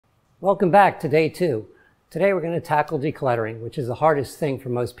Welcome back to day 2. Today we're going to tackle decluttering, which is the hardest thing for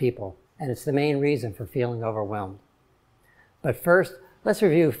most people, and it's the main reason for feeling overwhelmed. But first, let's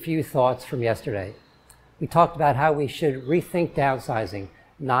review a few thoughts from yesterday. We talked about how we should rethink downsizing,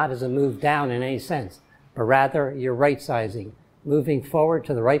 not as a move down in any sense, but rather you're right-sizing, moving forward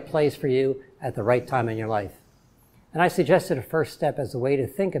to the right place for you at the right time in your life. And I suggested a first step as a way to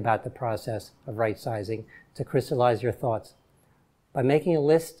think about the process of right-sizing to crystallize your thoughts by making a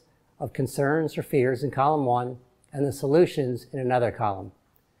list of concerns or fears in column 1 and the solutions in another column.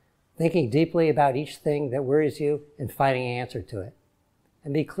 Thinking deeply about each thing that worries you and finding an answer to it.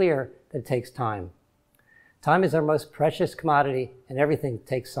 And be clear that it takes time. Time is our most precious commodity and everything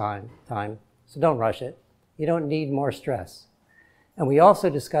takes time, so don't rush it. You don't need more stress. And we also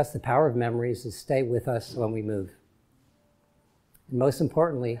discussed the power of memories to stay with us when we move. And most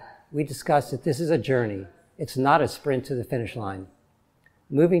importantly, we discussed that this is a journey. It's not a sprint to the finish line.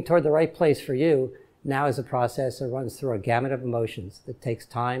 Moving toward the right place for you now is a process that runs through a gamut of emotions that takes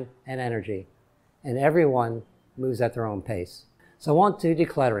time and energy. And everyone moves at their own pace. So on to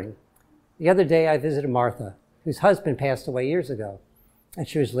decluttering. The other day I visited Martha, whose husband passed away years ago, and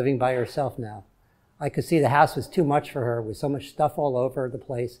she was living by herself now. I could see the house was too much for her with so much stuff all over the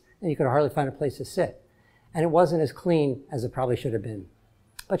place, and you could hardly find a place to sit. And it wasn't as clean as it probably should have been.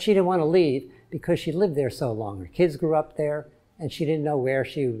 But she didn't want to leave because she lived there so long. Her kids grew up there, and she didn't know where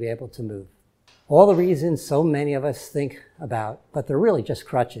she would be able to move. All the reasons so many of us think about, but they're really just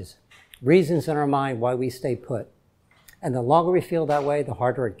crutches. Reasons in our mind why we stay put. And the longer we feel that way, the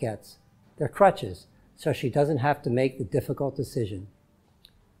harder it gets. They're crutches, so she doesn't have to make the difficult decision.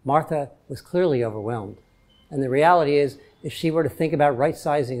 Martha was clearly overwhelmed. And the reality is, if she were to think about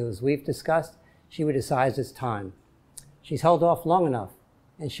right-sizing as we've discussed, she would decide it's time. She's held off long enough,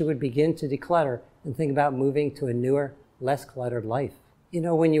 and she would begin to declutter and think about moving to a newer, less cluttered life. You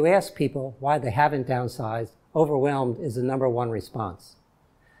know, when you ask people why they haven't downsized, overwhelmed is the #1 response.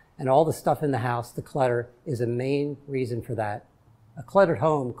 And all the stuff in the house, the clutter, is a main reason for that. A cluttered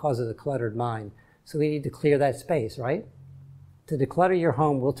home causes a cluttered mind, so we need to clear that space, right? To declutter your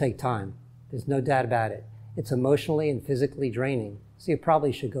home will take time. There's no doubt about it. It's emotionally and physically draining, so you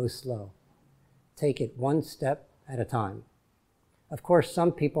probably should go slow. Take it one step at a time. Of course,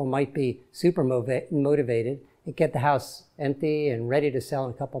 some people might be super motivated and get the house empty and ready to sell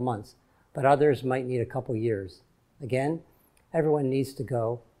in a couple months, but others might need a couple years. Again, everyone needs to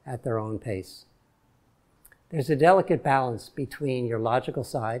go at their own pace. There's a delicate balance between your logical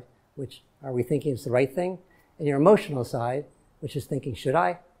side, which are we thinking it's the right thing, and your emotional side, which is thinking, should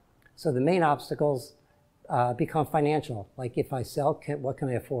I? So the main obstacles become financial, like if I sell, what can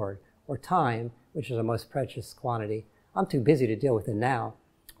I afford? Or time, which is the most precious quantity. I'm too busy to deal with it now.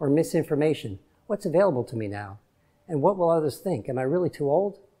 Or misinformation. What's available to me now? And what will others think? Am I really too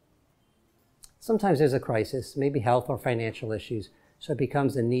old? Sometimes there's a crisis, maybe health or financial issues, so it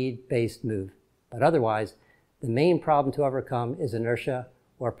becomes a need-based move. But otherwise, the main problem to overcome is inertia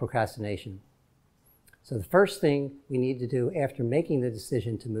or procrastination. So the first thing we need to do after making the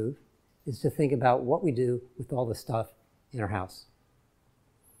decision to move is to think about what we do with all the stuff in our house.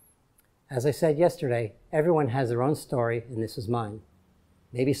 As I said yesterday, everyone has their own story, and this is mine.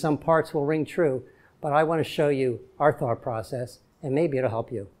 Maybe some parts will ring true, but I want to show you our thought process, and maybe it'll help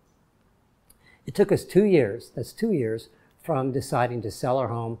you. It took us 2 years, that's 2 years, from deciding to sell our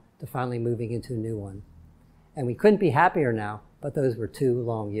home to finally moving into a new one. And we couldn't be happier now, but those were 2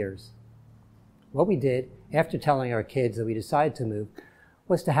 long years. What we did, after telling our kids that we decided to move,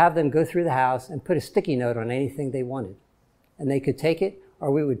 was to have them go through the house and put a sticky note on anything they wanted. And they could take it, or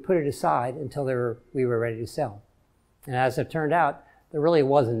we would put it aside until we were ready to sell. And as it turned out, there really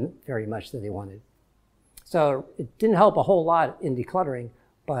wasn't very much that they wanted. So it didn't help a whole lot in decluttering,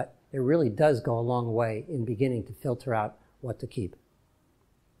 but it really does go a long way in beginning to filter out what to keep.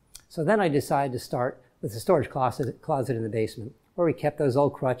 So then I decided to start with the storage closet in the basement, where we kept those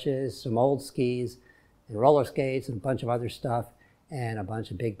old crutches, some old skis, and roller skates, and a bunch of other stuff, and a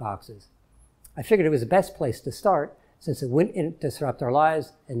bunch of big boxes. I figured it was the best place to start, since it wouldn't disrupt our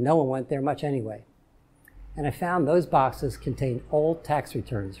lives, and no one went there much anyway. And I found those boxes contained old tax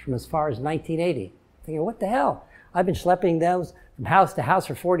returns from as far as 1980. Thinking, what the hell? I've been schlepping those from house to house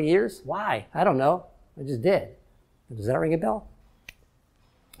for 40 years? Why? I don't know. I just did. Does that ring a bell?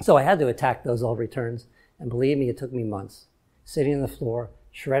 So I had to attack those old returns, and believe me, it took me months. Sitting on the floor,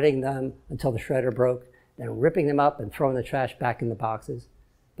 shredding them until the shredder broke, then ripping them up and throwing the trash back in the boxes.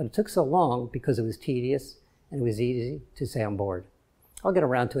 But it took so long because it was tedious and it was easy to say I'm bored. I'll get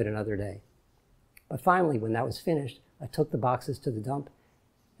around to it another day. But finally, when that was finished, I took the boxes to the dump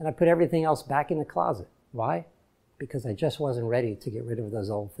and I put everything else back in the closet. Why? because I just wasn't ready to get rid of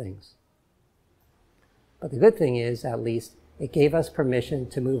those old things. But the good thing is, at least, it gave us permission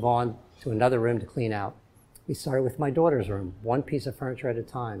to move on to another room to clean out. We started with my daughter's room, one piece of furniture at a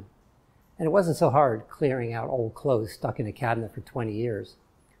time. And it wasn't so hard clearing out old clothes stuck in a cabinet for 20 years.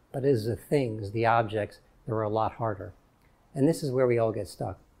 But it is the things, the objects, that were a lot harder. And this is where we all get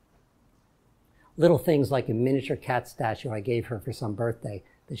stuck. Little things like a miniature cat statue I gave her for some birthday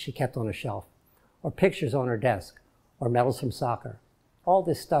that she kept on a shelf, or pictures on her desk, or medals from soccer. All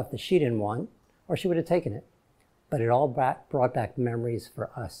this stuff that she didn't want, or she would have taken it. But it all brought back memories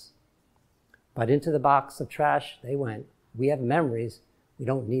for us. But into the box of trash they went. We have memories. We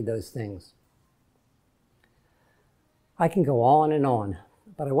don't need those things. I can go on,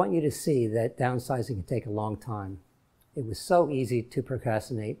 but I want you to see that downsizing can take a long time. It was so easy to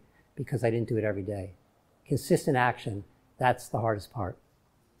procrastinate because I didn't do it every day. Consistent action, that's the hardest part.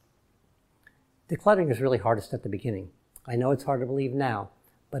 Decluttering is really hardest at the beginning. I know it's hard to believe now,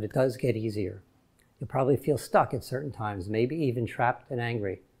 but it does get easier. You'll probably feel stuck at certain times, maybe even trapped and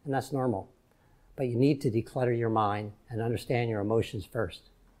angry, and that's normal. But you need to declutter your mind and understand your emotions first.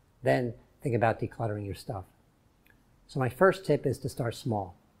 Then think about decluttering your stuff. So my first tip is to start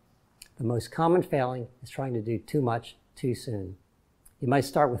small. The most common failing is trying to do too much too soon. You might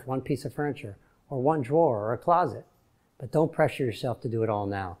start with one piece of furniture or one drawer or a closet, but don't pressure yourself to do it all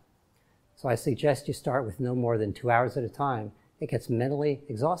now. So I suggest you start with no more than 2 hours at a time. It gets mentally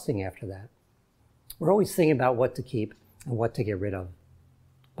exhausting after that. We're always thinking about what to keep and what to get rid of.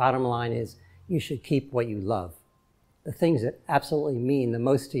 Bottom line is, you should keep what you love. The things that absolutely mean the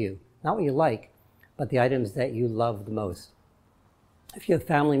most to you. Not what you like, but the items that you love the most. If you have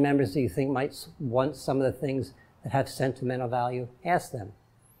family members that you think might want some of the things that have sentimental value, ask them.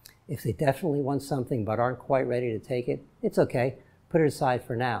 If they definitely want something but aren't quite ready to take it, it's okay. Put it aside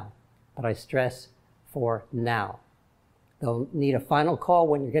for now. But I stress for now. They'll need a final call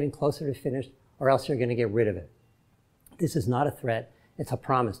when you're getting closer to finished, or else you're going to get rid of it. This is not a threat. It's a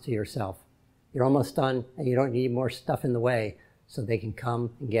promise to yourself. You're almost done and you don't need more stuff in the way so they can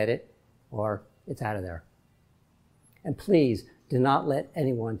come and get it, or it's out of there. And please do not let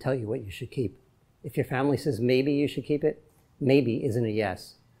anyone tell you what you should keep. If your family says maybe you should keep it, maybe isn't a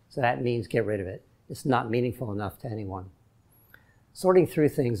yes. So that means get rid of it. It's not meaningful enough to anyone. Sorting through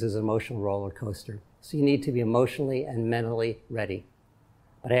things is an emotional roller coaster, so you need to be emotionally and mentally ready.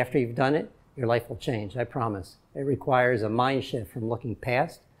 But after you've done it, your life will change, I promise. It requires a mind shift from looking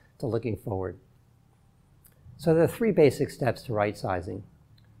past to looking forward. So there are 3 basic steps to right-sizing.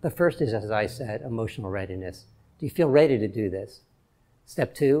 The first is, as I said, emotional readiness. Do you feel ready to do this?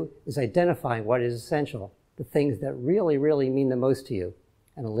 Step 2 is identifying what is essential, the things that really, really mean the most to you,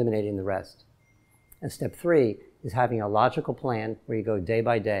 and eliminating the rest. And step 3 is having a logical plan where you go day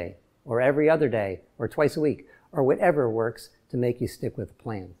by day, or every other day, or twice a week, or whatever works to make you stick with the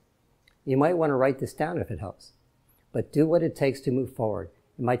plan. You might want to write this down if it helps, but do what it takes to move forward.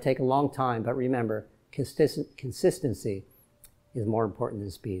 It might take a long time, but remember, consistency is more important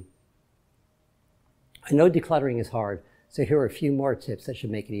than speed. I know decluttering is hard, so here are a few more tips that should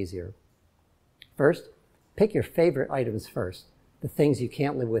make it easier. First, pick your favorite items first, the things you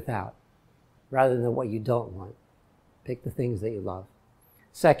can't live without, rather than what you don't want. Pick the things that you love.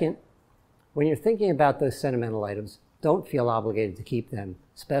 Second, when you're thinking about those sentimental items, don't feel obligated to keep them,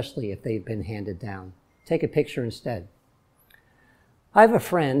 especially if they've been handed down. Take a picture instead. I have a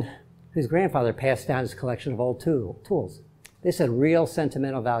friend whose grandfather passed down his collection of old tools. This had real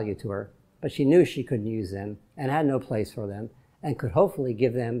sentimental value to her, but she knew she couldn't use them and had no place for them and could hopefully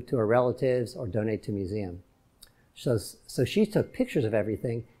give them to her relatives or donate to a museum. So she took pictures of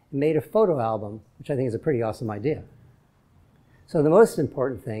everything and made a photo album, which I think is a pretty awesome idea. So the most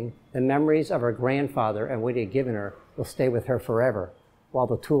important thing, the memories of her grandfather and what he had given her will stay with her forever, while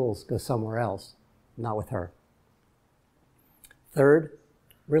the tools go somewhere else, not with her. Third,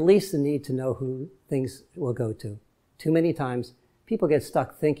 release the need to know who things will go to. Too many times, people get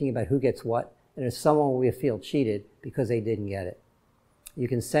stuck thinking about who gets what, and if someone will feel cheated because they didn't get it. You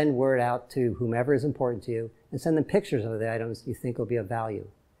can send word out to whomever is important to you and send them pictures of the items you think will be of value,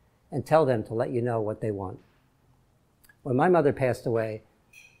 and tell them to let you know what they want. When my mother passed away,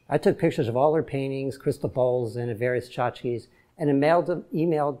 I took pictures of all her paintings, crystal bowls, and various tchotchkes, and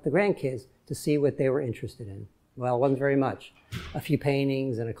emailed the grandkids to see what they were interested in. Well, it wasn't very much. A few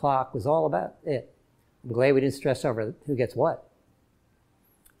paintings and a clock was all about it. I'm glad we didn't stress over who gets what.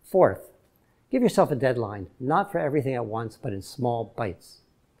 Fourth, give yourself a deadline, not for everything at once, but in small bites,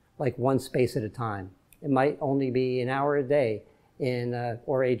 like one space at a time. It might only be an hour a day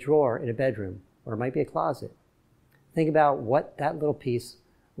or a drawer in a bedroom, or it might be a closet. Think about what that little piece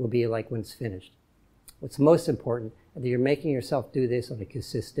will be like when it's finished. What's most important and that you're making yourself do this on a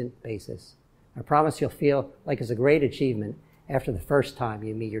consistent basis. I promise you'll feel like it's a great achievement after the first time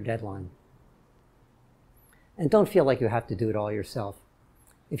you meet your deadline. And don't feel like you have to do it all yourself.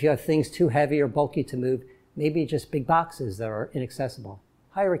 If you have things too heavy or bulky to move, maybe just big boxes that are inaccessible.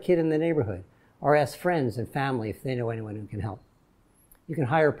 Hire a kid in the neighborhood, or ask friends and family if they know anyone who can help. You can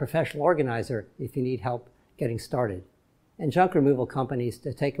hire a professional organizer if you need help getting started, and junk removal companies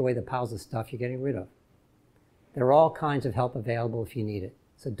to take away the piles of stuff you're getting rid of. There are all kinds of help available if you need it,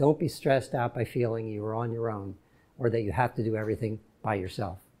 so don't be stressed out by feeling you are on your own or that you have to do everything by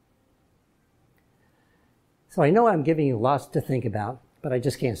yourself. So I know I'm giving you lots to think about, but I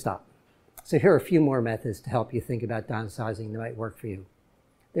just can't stop. So here are a few more methods to help you think about downsizing that might work for you.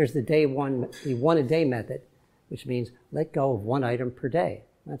 There's the one a day method, which means let go of one item per day.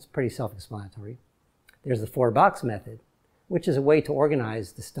 That's pretty self-explanatory. There's the 4-box method, which is a way to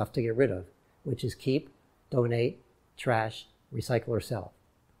organize the stuff to get rid of, which is keep, donate, trash, recycle, or sell.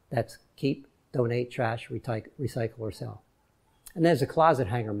 That's keep, donate, trash, recycle, or sell. And there's a closet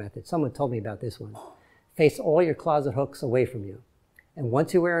hanger method. Someone told me about this one. Face all your closet hooks away from you. And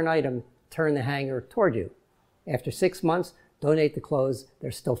once you wear an item, turn the hanger toward you. After 6 months, donate the clothes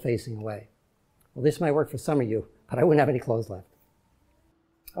they're still facing away. Well, this might work for some of you, but I wouldn't have any clothes left.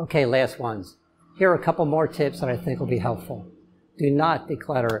 Okay, last ones. Here are a couple more tips that I think will be helpful. Do not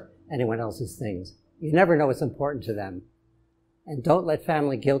declutter anyone else's things. You never know what's important to them. And don't let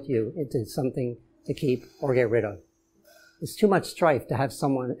family guilt you into something to keep or get rid of. It's too much strife to have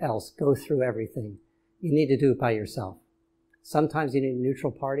someone else go through everything. You need to do it by yourself. Sometimes you need a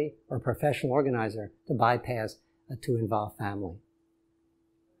neutral party or a professional organizer to bypass a too-involved family.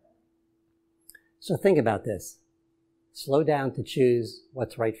 So think about this. Slow down to choose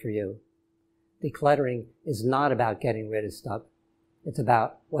what's right for you. Decluttering is not about getting rid of stuff. It's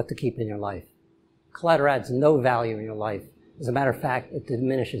about what to keep in your life. Clutter adds no value in your life. As a matter of fact, it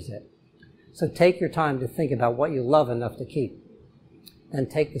diminishes it. So take your time to think about what you love enough to keep. Then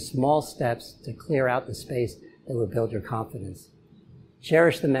take the small steps to clear out the space that will build your confidence.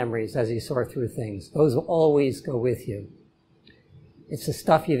 Cherish the memories as you sort through things. Those will always go with you. It's the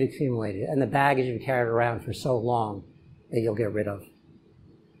stuff you've accumulated and the baggage you've carried around for so long that you'll get rid of.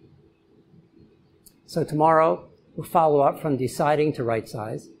 So tomorrow, we'll follow up from deciding to right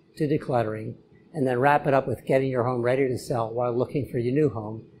size to decluttering, and then wrap it up with getting your home ready to sell while looking for your new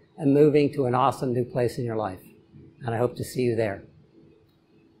home and moving to an awesome new place in your life. And I hope to see you there.